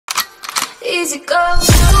easy go.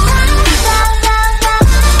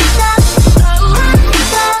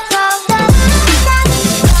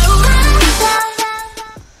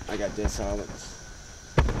 I got dead silence.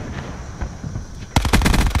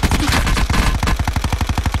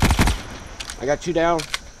 I got 2 down.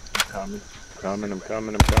 I'm coming.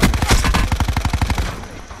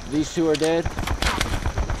 These 2 are dead.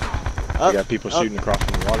 You got people shooting across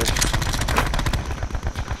from the water.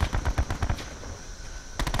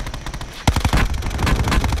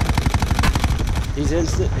 He's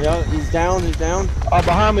instant. Yeah, he's down. Oh,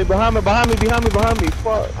 behind me.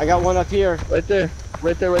 Fuck. I got one up here. Right there.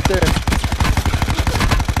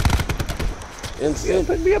 Instant.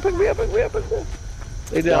 Pick me up.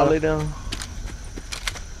 Lay down.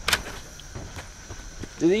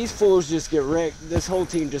 Did these fools just get wrecked? This whole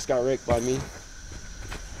team just got wrecked by me.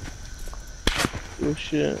 Oh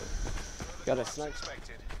shit. Got a snipe.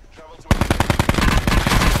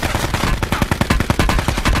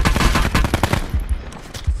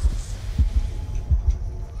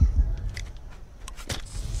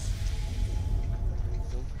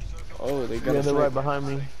 Oh, they got they're right behind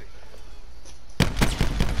me.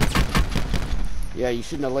 Yeah, you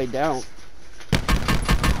shouldn't have laid down.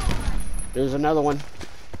 There's another one.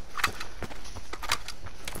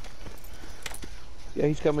 Yeah,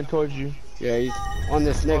 he's coming towards you. Yeah, he's on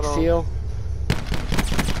this next hill.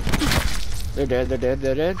 They're dead.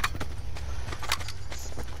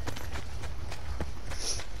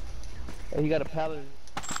 Hey, he got a pallet.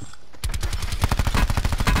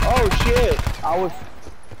 Oh shit!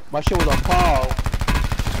 My shit was on pause.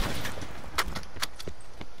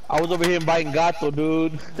 I was over here biting gato,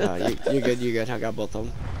 dude. No, you're good. I got both of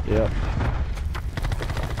them. Yeah.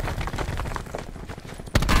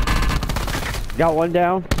 Got one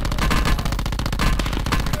down.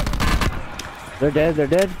 They're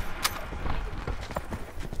dead.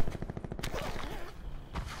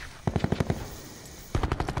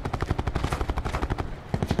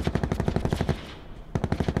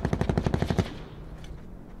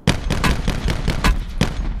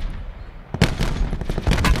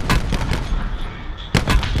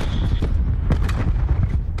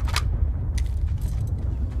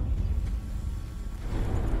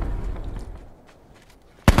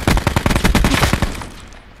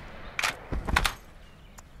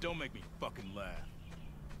 Don't make me fucking laugh.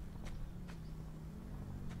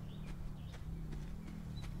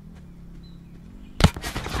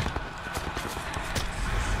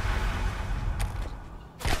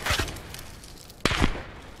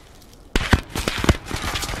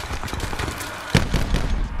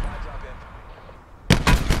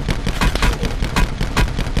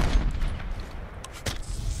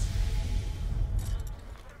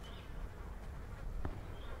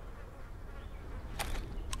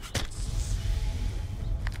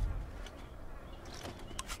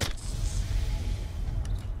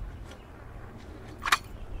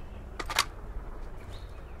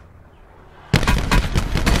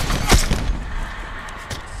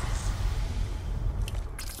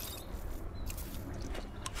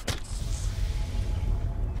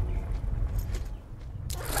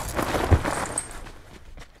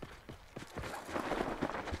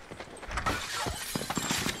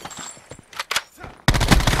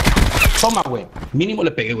 Toma, güey. Mínimo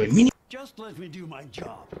le pegué, güey. Mínimo. Just let me do my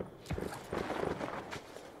job.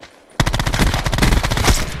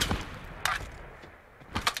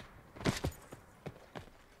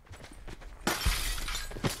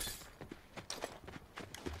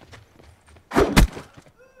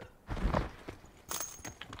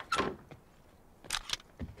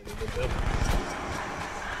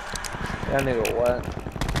 That nigga what?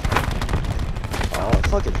 Oh,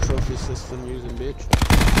 fucking trophy system using bitch.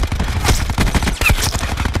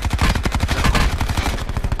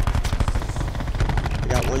 I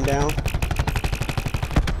got one down.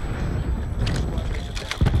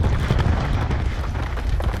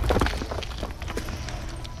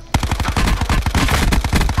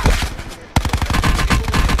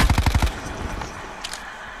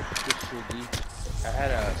 I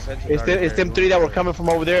had a it's them 3 that were coming from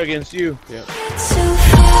over there against you. Yeah.